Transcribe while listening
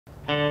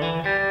Hello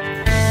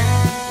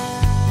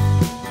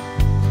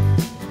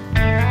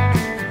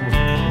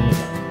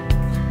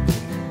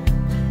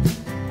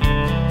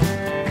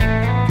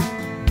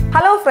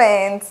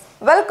friends,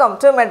 welcome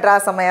to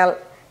Madras Samayal.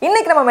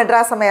 இன்னைக்கு நம்ம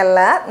Madras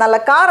Samayalல நல்ல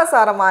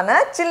காரசாரமான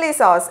chilli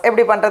sauce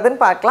எப்படி பண்றதுன்னு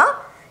பார்க்கலாம்.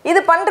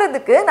 இது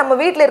பண்றதுக்கு நம்ம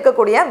வீட்ல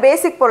இருக்கக்கூடிய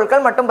பேசிக்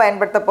பொருட்கள் மட்டும்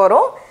பயன்படுத்த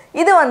போறோம்.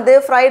 இது வந்து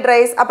fried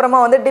rice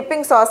அப்புறமா வந்து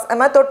dipping sauce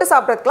நம்ம தொட்டு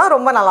சாப்பிடுறதுக்கு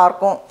ரொம்ப நல்லா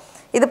இருக்கும்.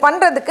 இது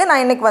பண்றதுக்கு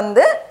நான் இன்னைக்கு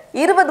வந்து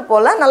 20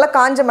 போல நல்ல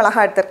காஞ்ச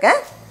மிளகாய் எடுத்துர்க்கேன்.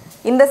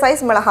 இந்த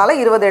சைஸ் மிளகால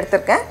 20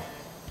 எடுத்துர்க்கேன்.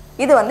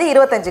 இது வந்து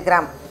 25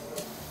 கிராம்.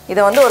 இத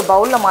வந்து ஒரு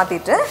பவுல்ல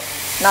மாத்திட்டு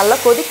நல்லா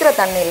கொதிக்கிற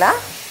தண்ணில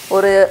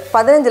ஒரு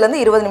 15 ல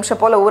இருந்து 20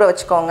 நிமிஷம் போல ஊற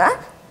வச்சுக்கோங்க.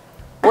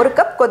 ஒரு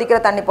கப் கொதிக்கிற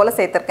தண்ணி போல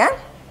சேர்த்திருக்கேன்.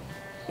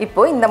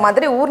 இப்போ இந்த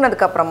மாதிரி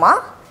ஊறினதுக்கு அப்புறமா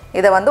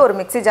இத வந்து ஒரு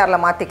மிக்ஸி ஜார்ல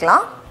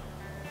மாத்திக்கலாம்.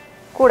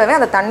 கூடவே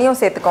அந்த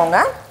தண்ணியும் சேர்த்துக்கோங்க.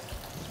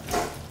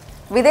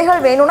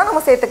 விதைகள் வேணும்னா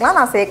நம்ம சேர்த்துக்கலாம்,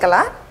 நான் சேர்க்கல.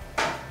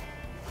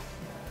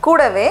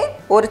 கூடவே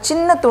ஒரு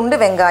சின்ன துண்டு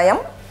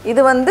வெங்காயம்.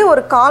 இது வந்து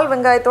ஒரு 1/4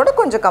 வெங்காயத்தோட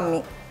கொஞ்சம் கம்மி.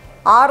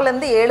 6 ல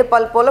இருந்து 7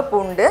 பல் போல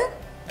பூண்டு.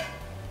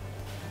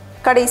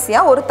 கடைசியா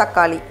ஒரு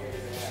தக்காளி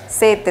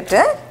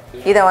சேர்த்துட்டு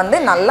இத வந்து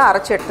நல்லா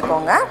அரைச்சு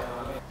எடுத்துக்கோங்க.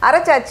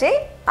 அரைச்சாச்சு.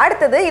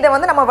 அடுத்து இத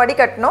வந்து நம்ம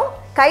வடிகட்டணும்.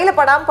 கையில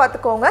படாம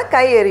பாத்துக்கோங்க,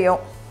 கை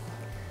எரியும்.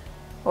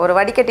 ஒரு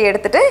வடிகட்டி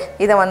எடுத்துட்டு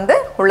இத வந்து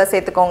உள்ள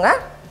சேர்த்துக்கோங்க.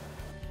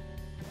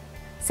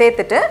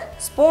 சேர்த்துட்டு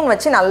ஸ்பூன்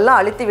வச்சு நல்லா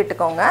அழுத்தி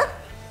விட்டுக்கோங்க.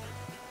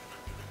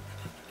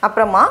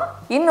 அப்புறமா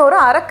இன்னொரு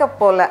 1/2 கப்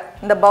போல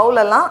இந்த பவுல்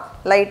எல்லாம்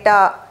லைட்டா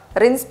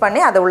ரின்ஸ் பண்ணி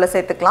அத உள்ள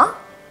சேர்த்துக்கலாம்.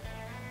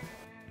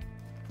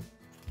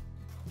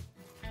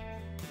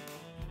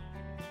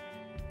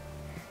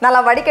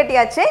 நல்லா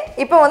வடிகட்டியாச்சு.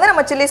 இப்போ வந்து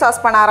நம்ம chilli sauce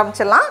பண்ண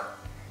ஆரம்பிச்சிடலாம்.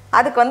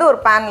 அதுக்கு வந்து ஒரு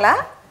panல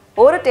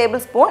 1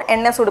 டேபிள் ஸ்பூன்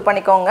எண்ணெய் சூடு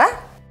பண்ணிக்கோங்க.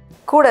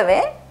 கூடவே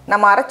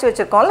நம்ம அரைச்சு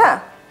வச்சிருக்கோம்ல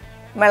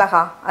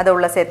மிளகாய் அத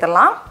உள்ள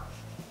சேர்த்துடலாம்.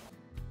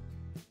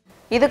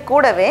 இது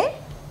கூடவே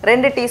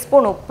 2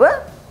 டீஸ்பூன் உப்பு.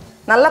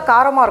 நல்ல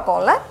காரமா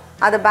இருக்கும்ல,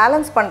 அதை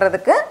பேலன்ஸ்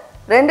பண்றதுக்கு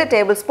 2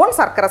 டேபிள் ஸ்பூன்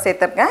சர்க்கரை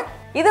சேர்த்திருக்கேன்.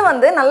 இது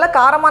வந்து நல்ல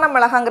காரமான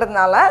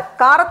மிளகாய்ங்கிறதுனால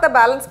காரத்தை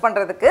பேலன்ஸ்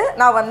பண்றதுக்கு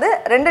நான் வந்து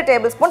 2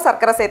 டேபிள் ஸ்பூன்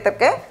சர்க்கரை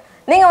சேர்த்திருக்கேன்.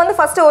 நீங்க வந்து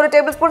ஃபர்ஸ்ட் 1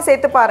 டேபிள் ஸ்பூன்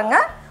சேர்த்து பாருங்க.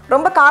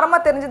 ரொம்ப காரமா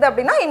தெரிஞ்சது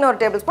அப்படினா இன்னொரு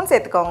டேபிள் ஸ்பூன்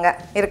சேர்த்துக்கோங்க.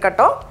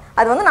 இருக்கட்டும்.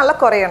 அது வந்து நல்லா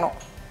குறையணும்.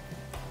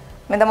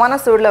 மிதமான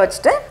சூடுல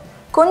வச்சிட்டு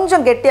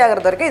கொஞ்சம் கெட்டி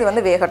ஆகுறது வரைக்கும் இது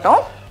வந்து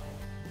வேகட்டும்.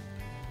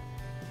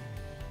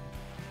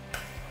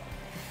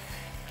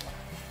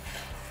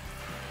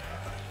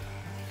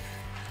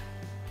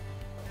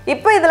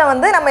 இப்போ இதுல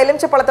வந்து நம்ம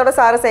எலுமிச்சை பழத்தோட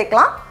சாறு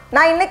சேர்க்கலாம்.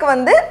 நான் இன்னைக்கு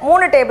வந்து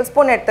 3 டேபிள்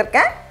ஸ்பூன்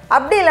எடுத்துர்க்கேன்.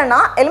 அப்படி இல்லனா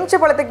எலுமிச்சை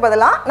பழத்துக்கு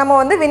பதிலா நம்ம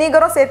வந்து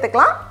வினிகரும்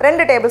சேர்த்துக்கலாம்.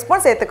 2 டேபிள்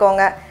ஸ்பூன்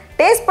சேர்த்துக்கோங்க.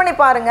 டேஸ்ட் பண்ணி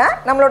பாருங்க.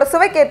 நம்மளோட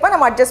சுவைக்கேற்ப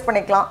நம்ம அட்ஜஸ்ட்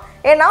பண்ணிக்கலாம்.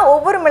 ஏன்னா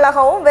ஒவ்வொரு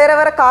மிளகாவும் வேற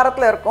வேற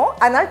காரத்துல இருக்கும்.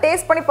 அதனால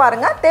டேஸ்ட் பண்ணி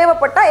பாருங்க.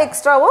 தேவைப்பட்டா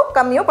எக்ஸ்ட்ராவோ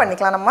கம்மியோ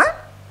பண்ணிக்கலாம். நம்ம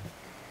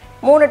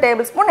 3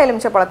 டேபிள் ஸ்பூன்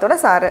எலுமிச்சை பழத்தோட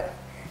சாறு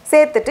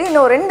சேர்த்துட்டு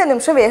இன்னும் 2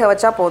 நிமிஷம் வேக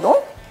வச்சா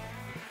போதும்.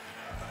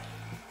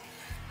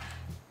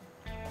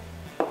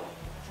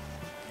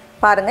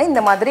 பாருங்க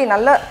இந்த மாதிரி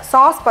நல்ல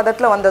சாஸ்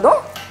பதத்துல வந்ததும்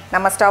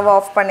நம்ம ஸ்டவ்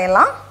ஆஃப்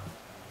பண்ணிடலாம்.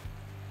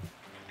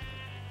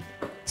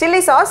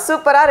 chilli sauce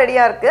சூப்பரா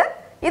ரெடியா இருக்கு.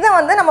 இத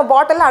வந்து நம்ம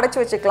பாட்டில்ல அடைச்சு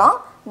வச்சுக்கலாம்.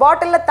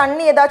 பாட்டில்ல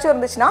தண்ணி ஏதாச்சும்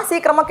இருந்துச்சுனா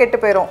சீக்கிரமா கெட்டு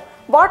போயிடும்.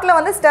 பாட்டிலை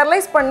வந்து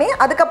ஸ்டெர்லைஸ் பண்ணி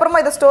அதுக்கு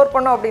அப்புறமா இத ஸ்டோர்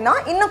பண்ணோம் அப்படினா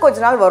இன்னும் கொஞ்ச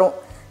நாள் வரும்.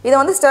 இத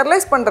வந்து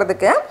ஸ்டெர்லைஸ்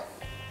பண்றதுக்கு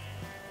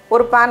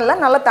ஒரு panல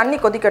நல்லா தண்ணி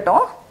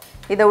கொதிக்கட்டும்.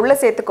 இத உள்ள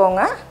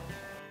சேர்த்துக்கோங்க.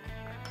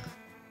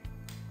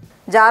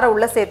 ஜாரை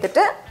உள்ள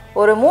சேர்த்துட்டு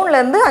ஒரு 3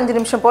 ல இருந்து 5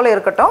 நிமிஷம் போல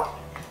இருக்கட்டும்.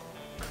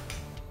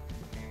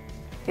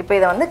 இப்போ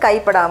இத வந்து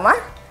கைப்படாம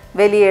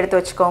வெளியே எடுத்து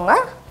வச்சுக்கோங்க.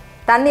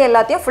 தண்ணி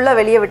எல்லாத்தையும் ஃபுல்லா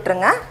வெளியே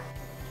விட்டுருங்க.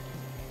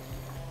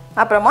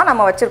 அப்புறமா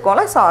நம்ம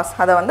வச்சிருக்கோம்ல சாஸ்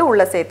அத வந்து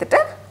உள்ள சேர்த்துட்டு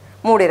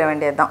மூடிர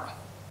வேண்டியதுதான்.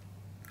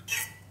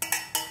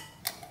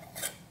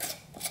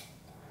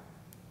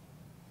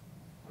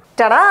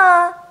 டடா!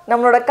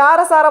 நம்மளோட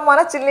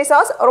காரசாரமான chilli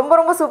sauce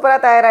ரொம்ப சூப்பரா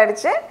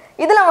தயாராயிடுச்சு.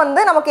 இதுல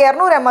வந்து நமக்கு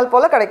 200 ml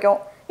போல கிடைக்கும்.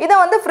 இத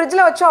வந்து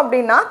ஃப்ரிட்ஜ்ல வச்சோம்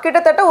அப்படினா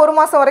கிட்டத்தட்ட 1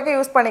 மாசம் வரைக்கும்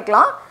யூஸ்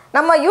பண்ணிக்கலாம்.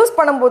 நம்ம யூஸ்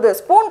பண்ணும்போது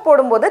ஸ்பூன்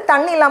போடும்போது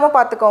தண்ணி இல்லாம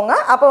பாத்துக்கோங்க.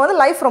 அப்ப வந்து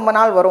லைஃப் ரொம்ப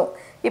நாள் வரும்.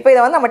 இப்போ இத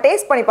வந்து நம்ம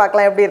டேஸ்ட் பண்ணி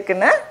பார்க்கலாம் எப்படி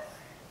இருக்குன்னு.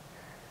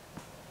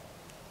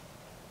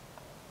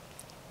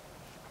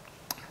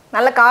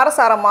 நல்ல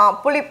காரசாரமா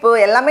புளிப்பு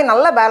எல்லாமே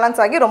நல்ல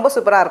பேலன்ஸ் ஆகி ரொம்ப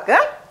சூப்பரா இருக்கு.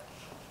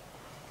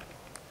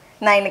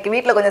 நான் இன்னைக்கு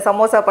வீட்ல கொஞ்சம்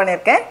சமோசா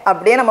பண்ணிருக்கேன்.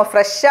 அப்படியே நம்ம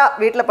ஃப்ரெஷ்ஷா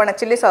வீட்ல பண்ண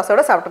chilli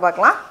sauceோட சாப்பிட்டு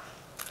பார்க்கலாம்.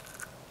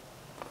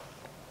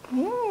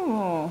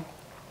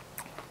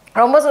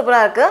 ரொம்ப சூப்பரா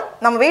இருக்கு.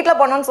 நம்ம வீட்ல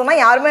பண்ணோம்னு சொன்னா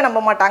யாருமே நம்ப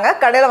மாட்டாங்க.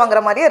 கடையில வாங்குற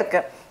மாதிரியே இருக்கு.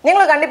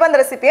 நீங்களும் கண்டிப்பா இந்த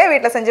ரெசிபியை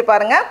வீட்ல செஞ்சு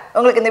பாருங்க.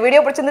 உங்களுக்கு இந்த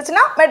வீடியோ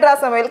பிடிச்சிருந்துச்சுனா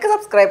மெட்ராஸ் சமையலுக்கு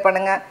சப்ஸ்கிரைப்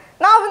பண்ணுங்க.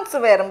 நாவின்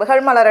சுவை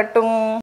எறும்புகள் மலரட்டும்.